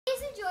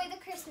Please enjoy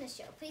the Christmas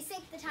show. Please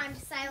take the time to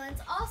silence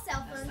all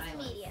cell phones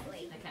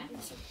immediately. Okay.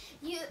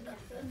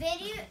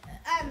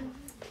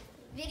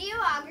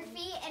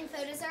 Videography and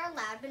photos are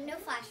allowed, but no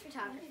flash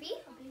photography.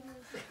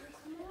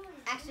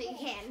 Actually, you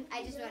can.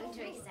 I just wanted to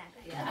make it sound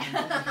good. Yeah.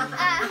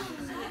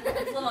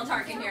 It's a little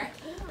dark in here.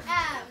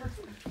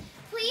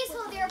 Please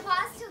hold your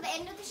applause till the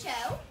end of the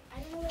show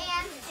and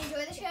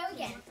enjoy the show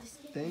again.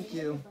 Thank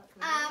you.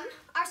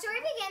 Our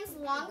story begins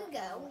long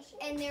ago,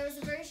 and there was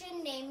a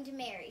virgin named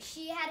Mary.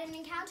 She had an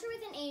encounter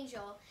with an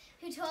angel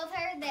who told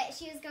her that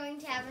she was going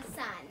to have a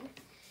son.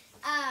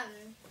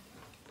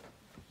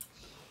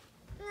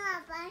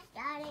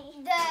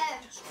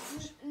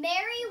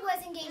 Mary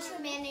was engaged to a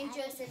man named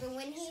Joseph, and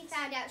when he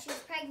found out she was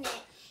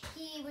pregnant,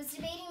 he was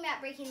debating about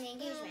breaking the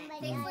engagement.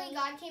 Thankfully,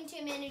 God came to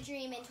him in a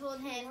dream and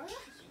told him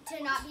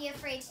to not be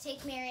afraid to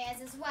take Mary as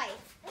his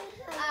wife.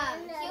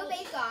 He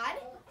obeyed God,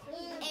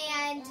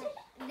 and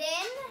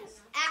then,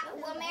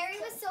 while Mary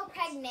was still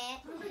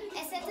pregnant,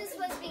 a census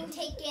was being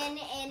taken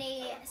in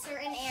a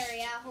certain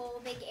area, a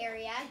whole big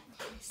area.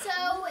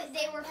 So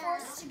they were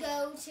forced to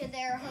go to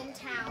their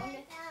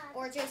hometown,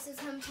 or Joseph's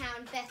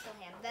hometown,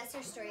 Bethlehem. That's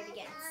where story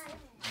begins.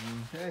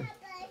 Okay.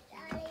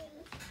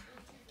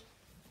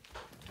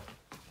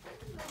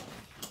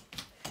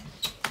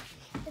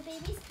 The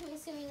baby's coming,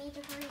 so we need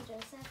to hurry,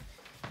 Joseph.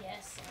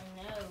 Yes,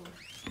 I know.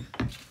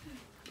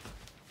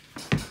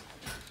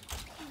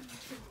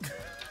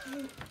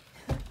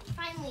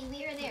 Finally,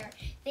 we are there.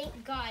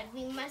 Thank God.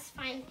 We must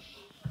find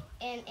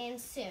an inn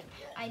soon.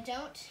 I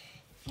don't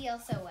feel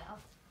so well.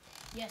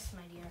 Yes,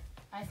 my dear.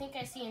 I think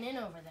I see an inn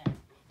over there.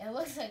 It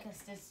looks like a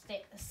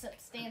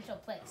substantial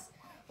place.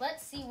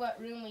 Let's see what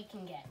room we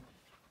can get.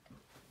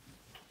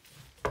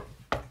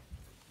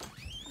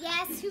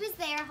 Yes, who is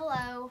there?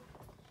 Hello.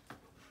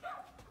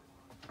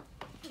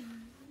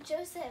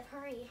 Joseph,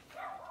 hurry.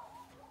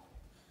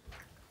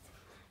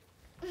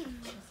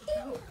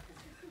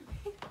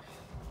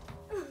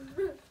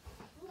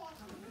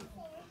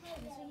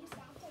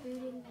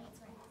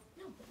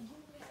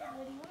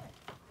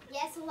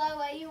 Yes, hello,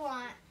 what do you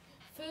want?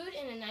 Food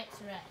and a night's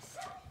rest.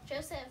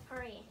 Joseph,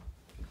 hurry.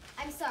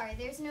 I'm sorry,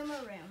 there's no more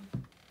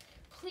room.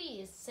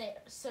 Please, sir,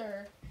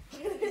 for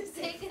the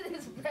sake of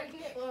this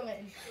pregnant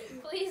woman,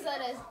 please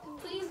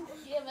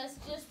give us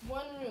just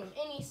one room.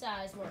 Any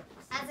size works.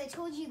 As I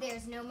told you,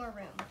 there's no more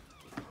room.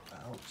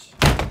 Ouch.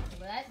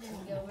 Well, that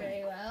didn't go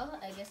very well.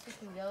 I guess we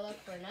can go look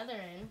for another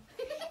inn.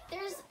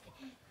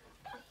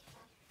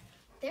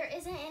 There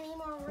isn't any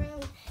more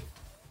room.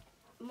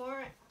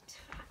 More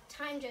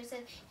time,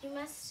 Joseph. You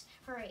must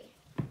hurry.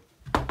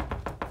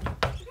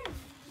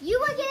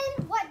 You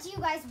again? What do you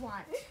guys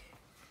want?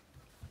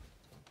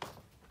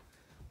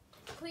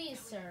 Please,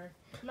 sir.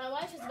 My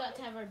wife is about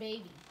to have her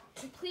baby.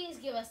 So please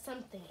give us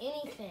something,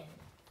 anything.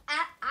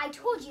 I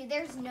told you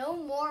there's no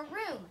more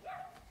room.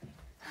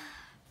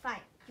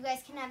 Fine. You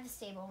guys can have the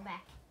stable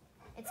back.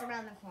 It's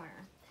around the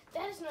corner.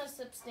 That is not a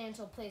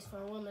substantial place for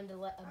a woman to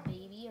let a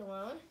baby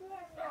alone.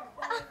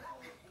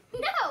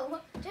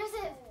 No!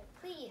 Joseph,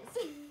 please.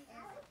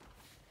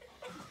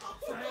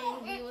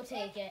 Fine, we will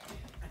take it.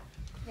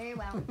 Very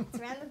well. It's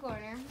around the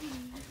corner.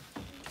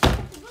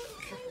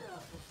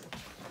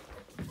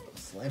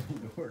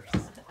 Slamming doors.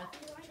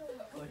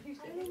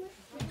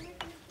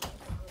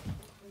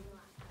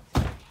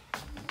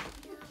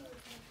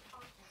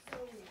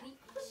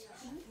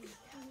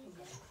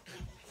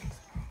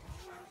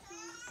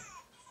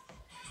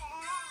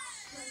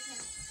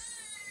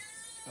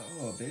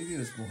 Oh, a baby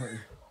was born.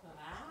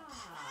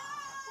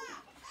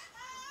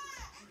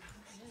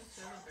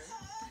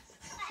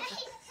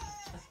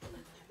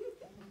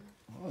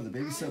 Oh, the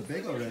baby's so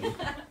big already.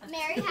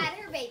 Mary had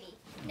her baby.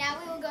 Now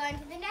we will go on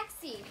to the next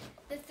scene.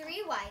 The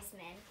three wise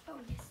men. Oh,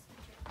 yes.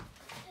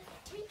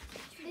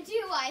 The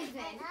two wise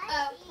men.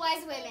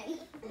 Wise women.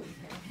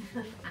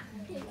 Oh.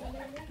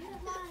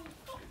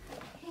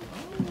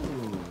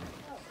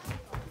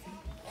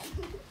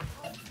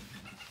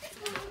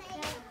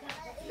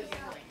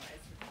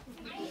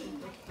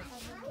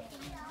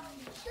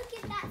 Look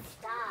at that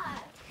star.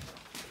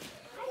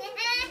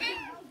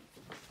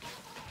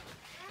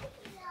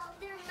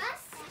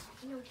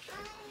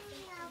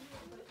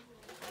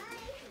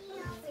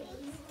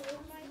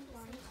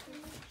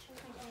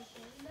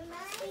 There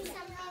must be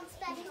something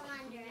special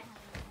under it.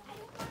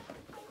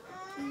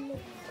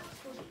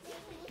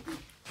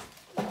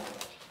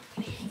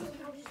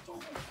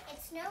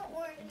 It's no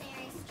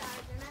ordinary star.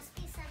 There must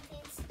be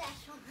something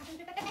special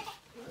under it.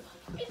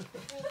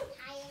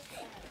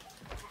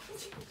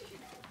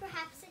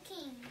 Perhaps a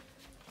king.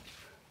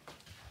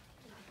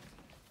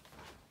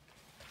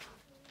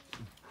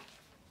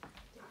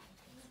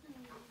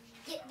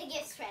 Get the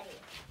gifts ready.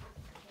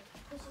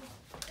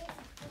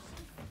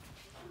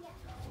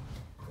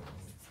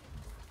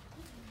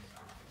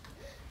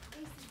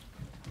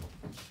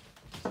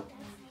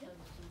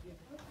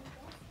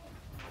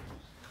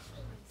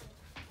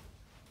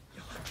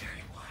 You're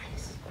very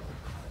wise.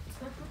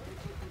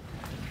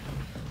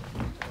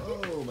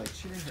 Oh, my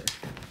chair.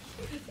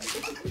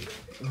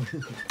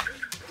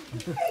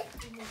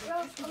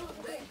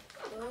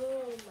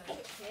 Oh, my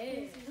chair.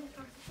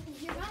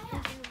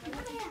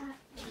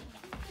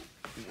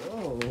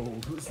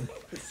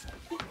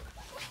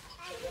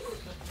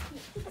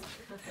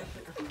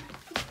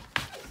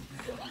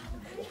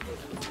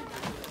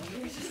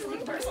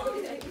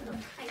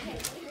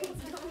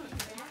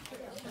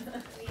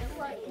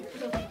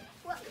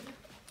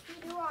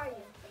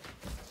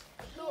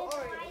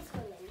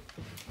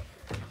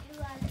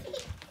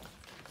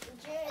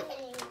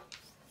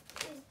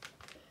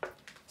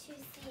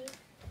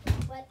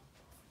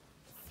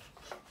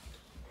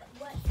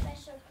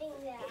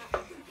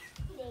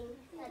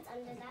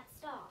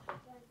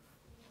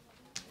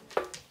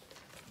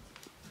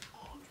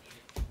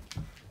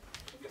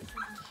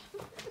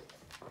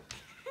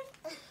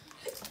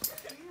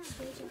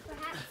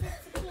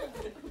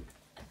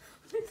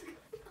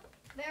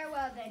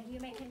 good. You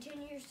may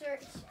continue your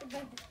search,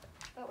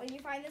 but when you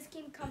find this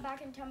king, come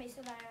back and tell me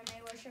so that I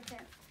may worship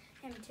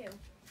him too.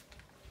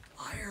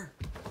 Liar.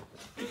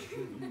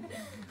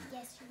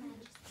 Yes, Your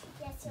Majesty.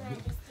 Yes, Your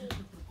Majesty.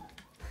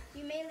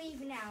 You may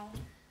leave now.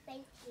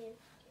 Thank you.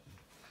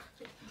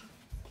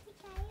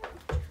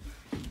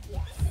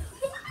 Yes.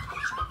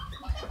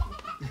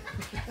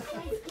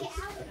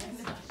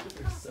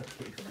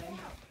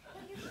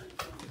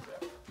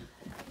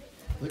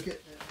 Look at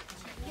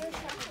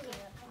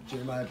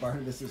Jeremiah.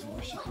 Barnabas is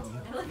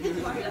worshiping you.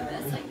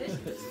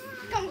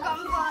 Come,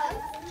 boss.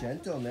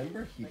 Gentle,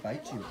 remember? He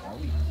bites you.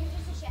 Owie.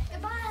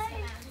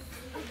 Goodbye.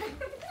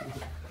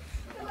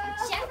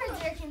 Shepherds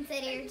are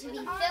considered to be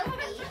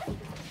filthy.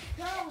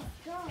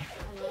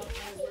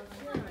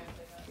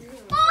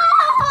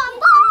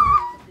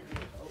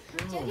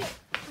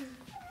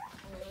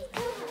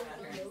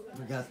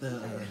 Forgot the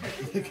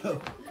go.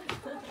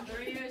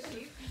 Are you a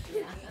sheep?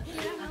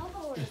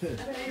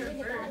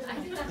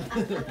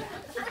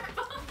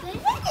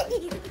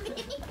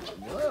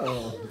 Whoa.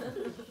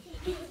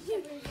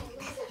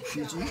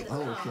 Did you?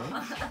 Oh, okay.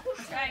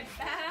 Right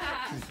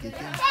back. Get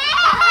that.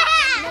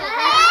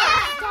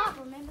 Stop,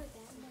 remember that.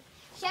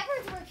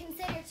 Shepherds were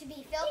considered to be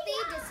filthy,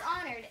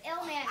 dishonored,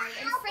 ill-mannered,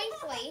 and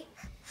frankly,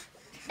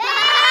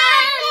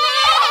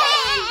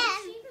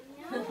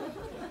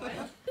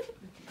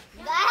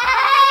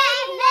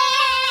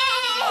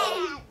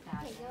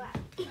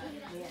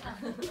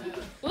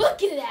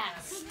 Look at that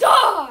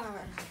star!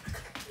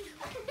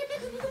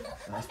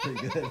 That's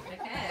pretty good.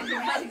 Okay, you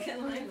got a good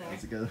line there.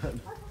 That's a good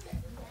one.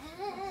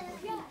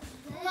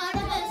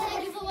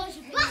 thank you for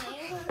worshiping me.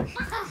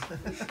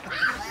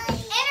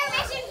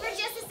 Intermission for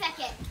just a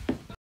second.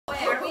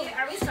 Wait,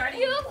 are we starting?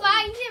 You will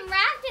find him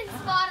wrapped in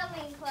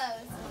swaddling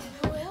clothes.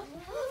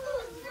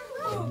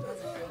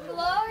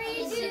 Glory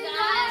to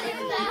God in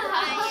the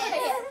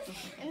highest,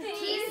 and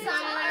peace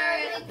on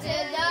earth to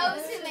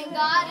those whom in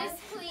God is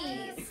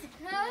pleased.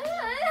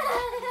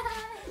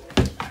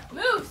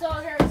 Move,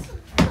 soldiers!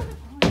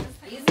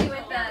 Easy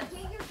with the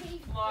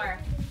floor.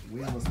 We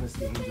almost missed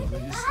the angel. We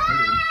just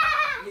started.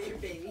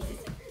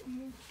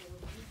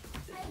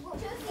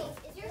 Josie,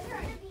 it's your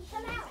turn.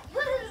 Come out.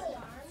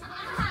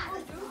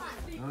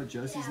 Oh,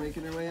 Josie's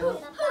making her way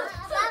out.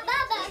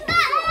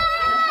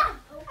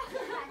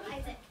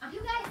 You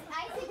guys,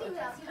 Isaac and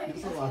Josie.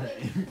 There's a lot of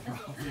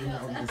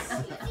improv on this.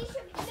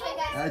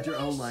 Add your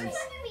own lines.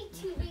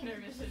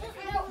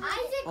 No,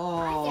 Isaac.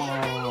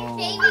 Oh.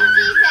 Baby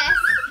Jesus.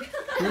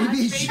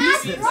 Baby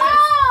Jesus.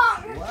 Wrong.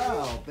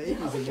 Wow,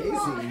 baby's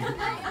amazing.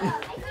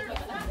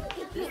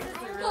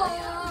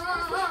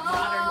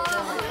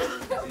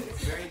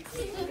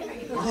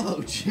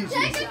 Oh, Jesus.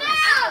 Check it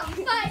out.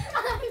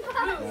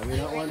 Yeah, we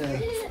don't want to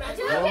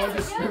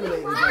discriminate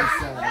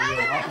against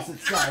opposite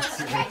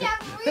sex.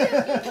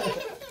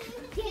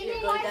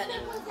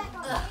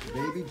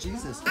 Baby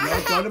Jesus. No,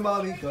 go to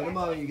mommy. Go to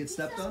mommy. You get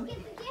stepped on?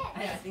 I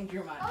think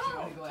your mom. If you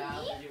want to go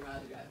out, then your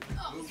mom's got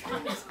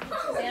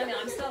Samuel,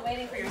 I'm still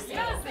waiting for your scene.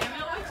 Yeah,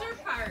 Samuel, what's your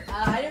part?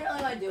 I didn't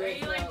really want to do Are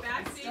it. you like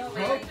backstage Still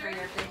waiting for manager?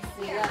 your big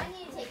scene. I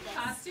need to take this.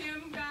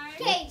 Costume guy?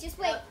 Okay, just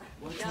wait.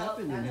 What's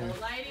happening here?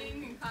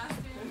 Lighting and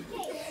costume?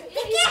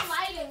 The gift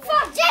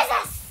from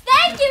Jesus.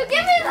 Thank you.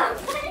 Give me them.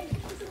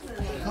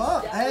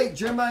 Calm. Hey,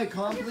 Jeremiah,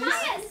 calm, please.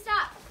 Yes,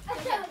 stop.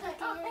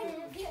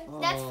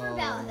 That's for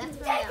Bella. That's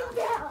for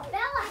Bella.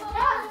 Bella.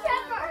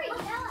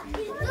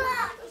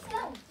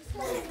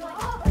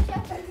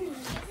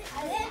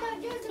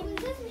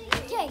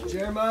 Okay.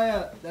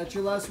 Jeremiah, that's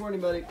your last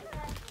warning, buddy.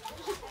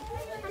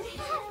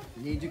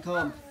 You need to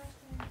calm.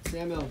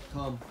 Samuel,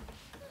 calm.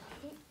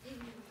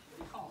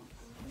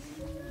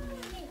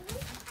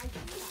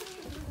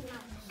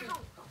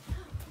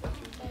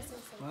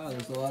 Wow,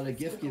 there's a lot of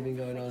gift giving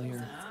going on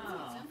here.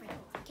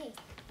 Okay.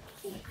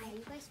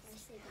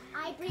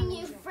 I bring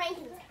you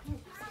frankincense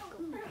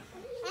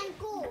and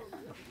gold.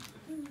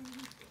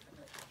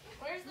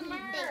 Where's the myrrh?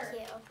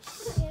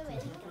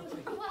 Thank you.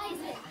 What is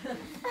it?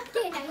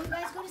 Okay, now you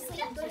guys go to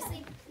sleep. Go to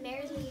sleep.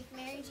 Mary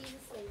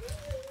Jesus sleep.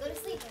 Go to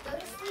sleep. Go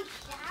to sleep.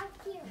 Get out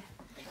here.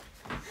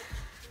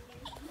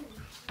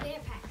 We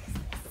didn't practice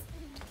this.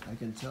 I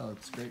can tell.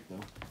 It's great,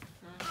 though.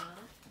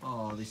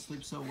 Oh, they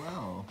sleep so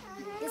well.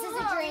 This is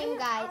a dream,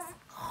 guys.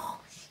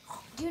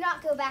 Do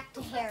not go back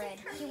to Herod.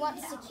 He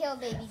wants to kill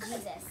baby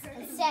Jesus.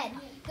 Instead,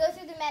 go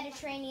through the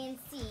Mediterranean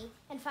Sea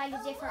and find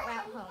a different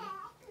route home.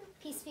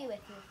 Peace be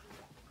with you.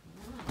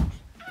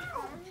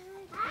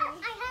 I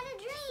had a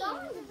dream.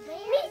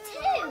 Me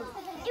too.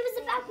 It was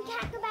about we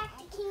can't go back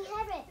to King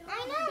Herod. I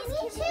know, me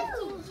too.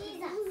 King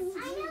Jesus.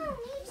 I know,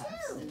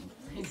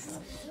 me too.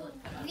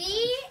 The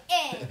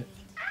end.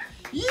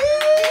 Yeah! The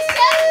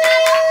show's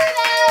not over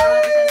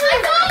though.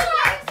 I'm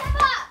over. Step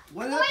up.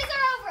 What Boys hap-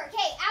 are over.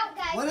 Okay, out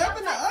guys. What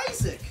happened to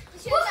Isaac? The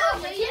show's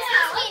over. You just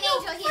see an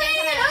angel. He didn't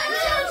come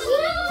out.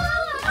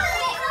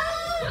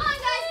 Come on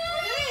guys.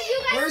 You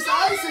guys. Where's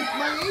Isaac,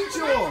 my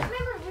angel?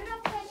 Remember, we're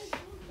not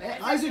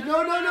ready. Isaac, no,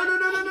 no, no, no,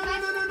 no, no, no, no,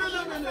 no, no, no,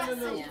 no, no, no,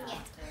 no. Yeah.